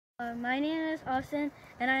My name is Austin,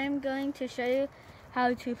 and I am going to show you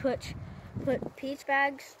how to put peach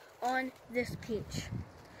bags on this peach.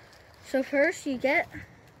 So first you get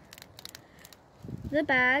the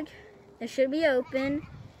bag, it should be open,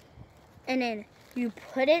 and then you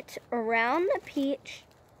put it around the peach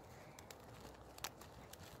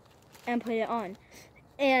and put it on.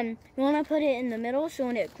 And you want to put it in the middle so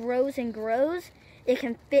when it grows and grows, it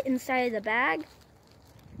can fit inside the bag.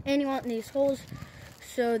 And you want these holes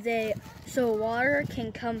so water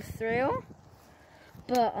can come through,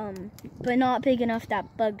 but not big enough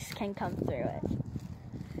that bugs can come through it.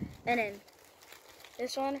 And then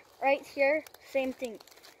this one right here, same thing.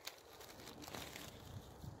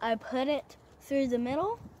 I put it through the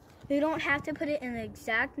middle. You don't have to put it in the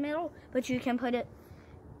exact middle, but you can put it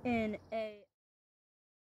in a